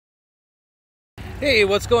Hey,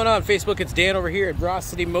 what's going on Facebook? It's Dan over here at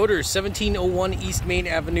Velocity Motors, 1701 East Main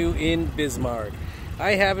Avenue in Bismarck.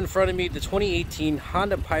 I have in front of me the 2018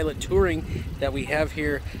 Honda Pilot Touring that we have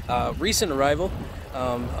here, recent arrival.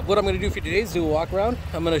 What I'm going to do for you today is do a walk around.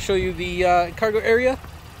 I'm going to show you the cargo area.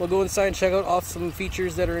 We'll go inside and check out all some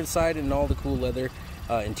features that are inside and all the cool leather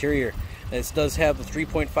interior. This does have the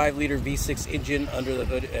 3.5 liter V6 engine under the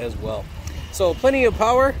hood as well. So plenty of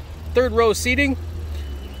power, third row seating.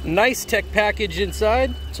 Nice tech package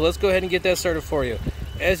inside, so let's go ahead and get that started for you.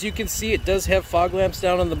 As you can see, it does have fog lamps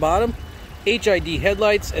down on the bottom, HID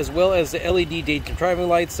headlights, as well as the LED daytime driving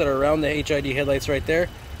lights that are around the HID headlights right there.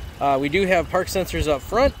 We do have park sensors up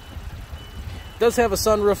front. Does have a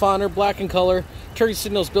sunroof on her, black in color. Turn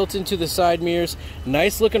signals built into the side mirrors.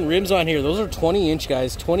 Nice looking rims on here. Those are 20-inch,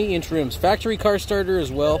 guys, 20-inch rims. Factory car starter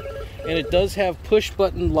as well, and it does have push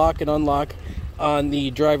button lock and unlock on the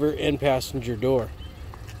driver and passenger door.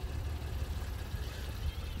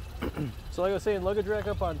 So like I was saying, luggage rack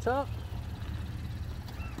up on top.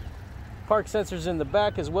 Park sensors in the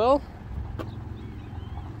back as well.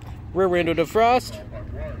 Rear window defrost.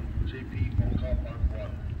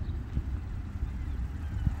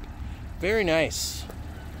 Very nice.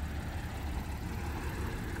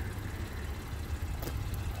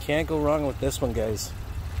 Can't go wrong with this one, guys.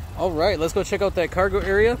 Alright, let's go check out that cargo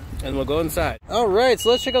area and we'll go inside. Alright,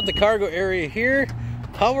 so let's check out the cargo area here.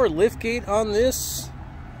 Power liftgate on this.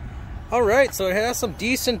 Alright, so it has some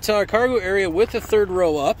decent cargo area with the third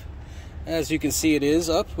row up. As you can see, it is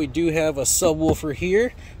up. We do have a subwoofer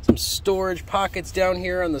here. Some storage pockets down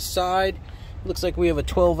here on the side. Looks like we have a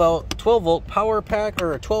 12 volt power pack,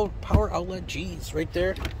 or a 12 power outlet, geez, right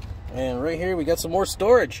there. And right here we got some more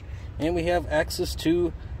storage. And we have access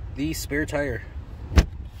to the spare tire.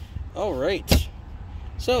 Alright,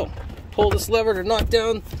 so pull this lever to knock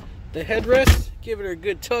down the headrest. Give it a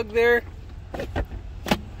good tug there.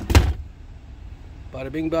 Bada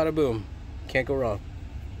bing, bada boom. Can't go wrong.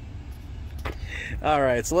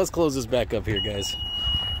 Alright, so let's close this back up here, guys.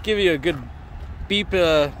 Give you a good beep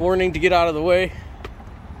warning to get out of the way.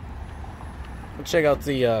 We'll check out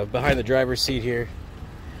the behind the driver's seat here.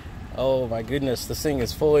 Oh my goodness, this thing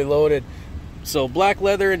is fully loaded. So black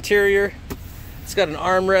leather interior. It's got an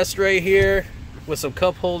armrest right here with some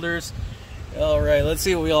cup holders. Alright, let's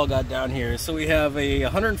see what we all got down here. So we have a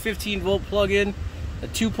 115 volt plug-in, a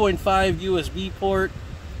 2.5 USB port,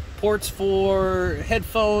 ports for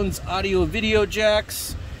headphones, audio video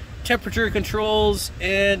jacks, temperature controls,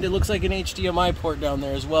 and it looks like an HDMI port down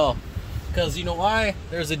there as well. Because you know why?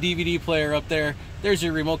 There's a DVD player up there. There's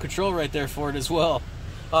your remote control right there for it as well.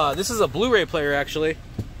 This is a Blu-ray player actually.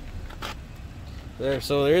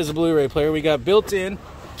 So there is a Blu-ray player. We got built-in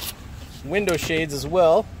window shades as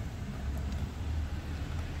well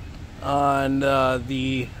on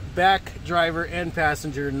the back driver and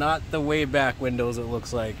passenger, not the way back windows it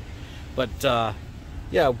looks like, but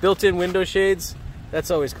yeah, built-in window shades.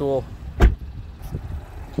 That's always cool.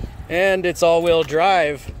 And it's all-wheel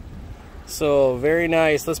drive, so very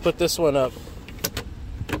nice. Let's put this one up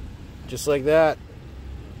just like that.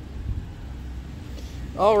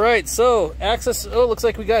 Alright, so access. Oh, looks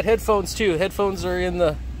like we got headphones too. Headphones are in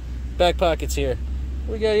the back pockets here.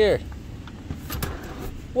 What we got here?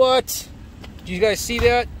 What? Did you guys see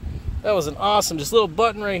that? That was an awesome, just little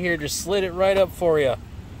button right here, just slid it right up for you.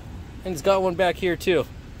 And it's got one back here too.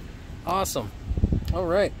 Awesome.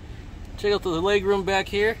 Alright. Check out the leg room back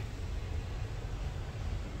here.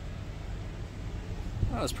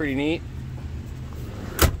 That was pretty neat.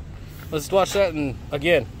 Let's watch that and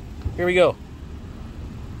again. Here we go.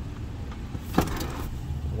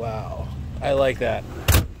 Wow. I like that.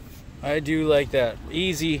 I do like that.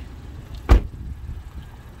 Easy.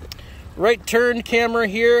 Right turn camera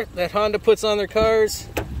here that Honda puts on their cars.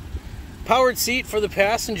 Powered seat for the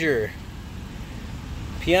passenger.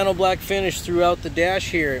 Piano black finish throughout the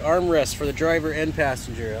dash here. Armrest for the driver and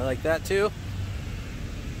passenger. I like that too.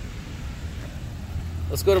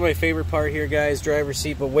 Let's go to my favorite part here, guys. Driver's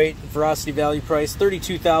seat, but wait, Velocity value price,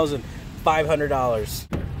 $32,500.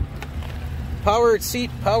 Powered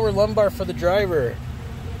seat, power lumbar for the driver.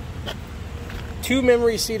 2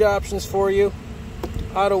 memory seat options for you.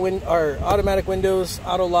 Automatic windows,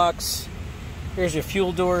 auto locks. Here's your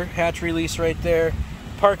fuel door hatch release right there.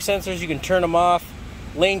 Park sensors, you can turn them off.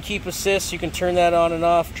 Lane keep assist, you can turn that on and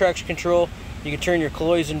off. Traction control, you can turn your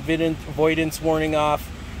collision avoidance warning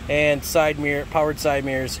off. And side mirror, powered side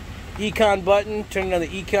mirrors. Econ button, turn on the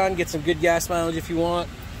Econ, get some good gas mileage if you want.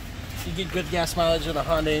 You get good gas mileage on a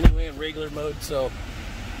Honda anyway in regular mode, so.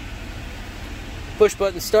 Push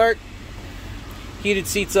button start. Heated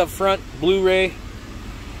seats up front, Blu-ray,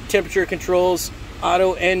 temperature controls,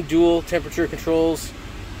 auto and dual temperature controls,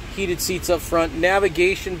 heated seats up front,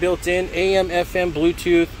 navigation built in, AM, FM,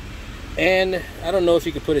 Bluetooth, and I don't know if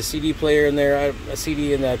you could put a CD player in there, a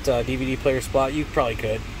CD in that DVD player spot. You probably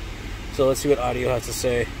could. So let's see what audio has to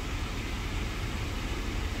say.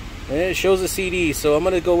 And it shows a CD, so I'm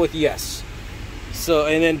going to go with yes. So,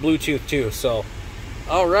 and then Bluetooth too. So,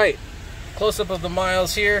 all right. Close-up of the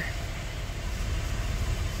miles here.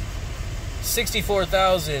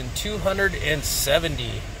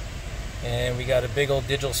 64,270. And we got a big old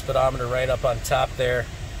digital speedometer right up on top there.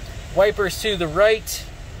 Wipers to the right.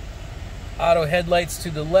 Auto headlights to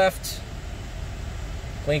the left.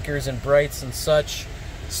 Blinkers and brights and such.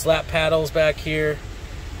 Slap paddles back here.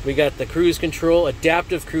 We got the cruise control,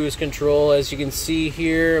 adaptive cruise control. As you can see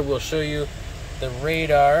here, we'll show you the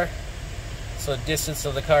radar. So distance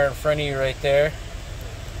of the car in front of you right there.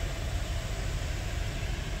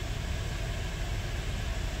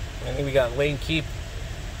 I think we got lane keep,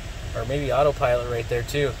 or maybe autopilot right there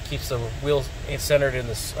too. Keeps the wheels centered in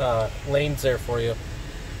the lanes there for you.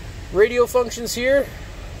 Radio functions here.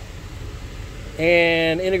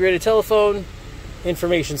 And integrated telephone,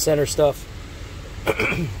 information center stuff.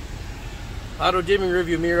 Auto dimming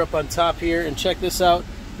rearview mirror up on top here. And check this out.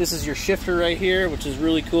 This is your shifter right here, which is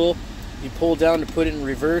really cool. You pull down to put it in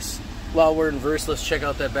reverse. While we're in reverse, let's check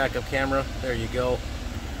out that backup camera. There you go.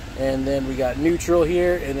 And then we got neutral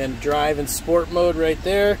here, and then drive and sport mode right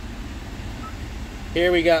there.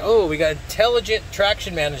 Here we got, oh, we got intelligent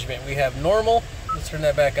traction management. We have normal. Let's turn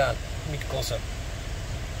that back on. Let me get close up.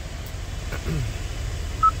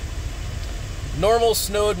 Normal,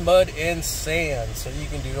 snowed, mud, and sand. So you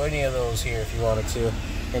can do any of those here if you wanted to.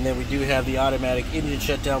 And then we do have the automatic engine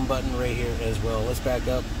shutdown button right here as well. Let's back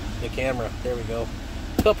up the camera. There we go.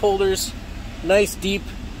 Cup holders. Nice deep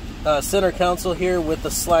center console here with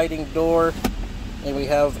the sliding door. And we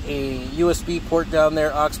have a USB port down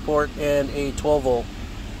there, aux port, and a 12 volt.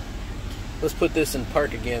 Let's put this in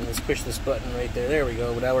park again. Let's push this button right there. There we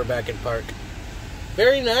go. Now we're back in park.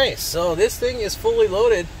 Very nice. So this thing is fully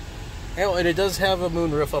loaded. And it does have a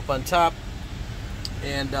moonroof up on top.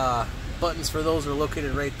 And buttons for those are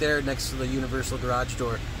located right there next to the universal garage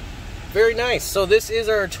door. Very nice. So this is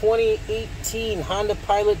our 2018 Honda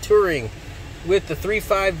Pilot Touring with the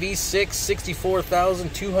 3.5 V6,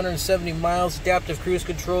 64,270 miles, adaptive cruise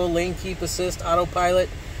control, lane keep assist, autopilot,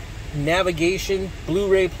 navigation,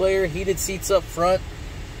 Blu-ray player, heated seats up front,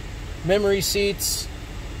 memory seats.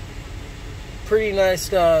 Pretty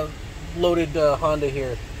nice loaded Honda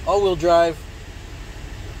here. All-wheel drive,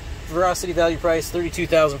 Verocity value price,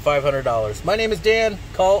 $32,500. My name is Dan.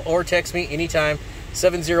 Call or text me anytime,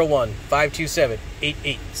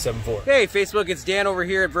 701-527-8874. Hey, Facebook, it's Dan over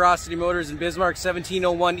here at Verocity Motors in Bismarck,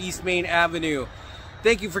 1701 East Main Avenue.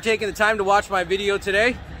 Thank you for taking the time to watch my video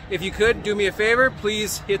today. If you could, do me a favor,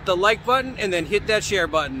 please hit the like button and then hit that share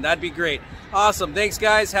button. That'd be great. Awesome. Thanks,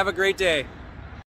 guys. Have a great day.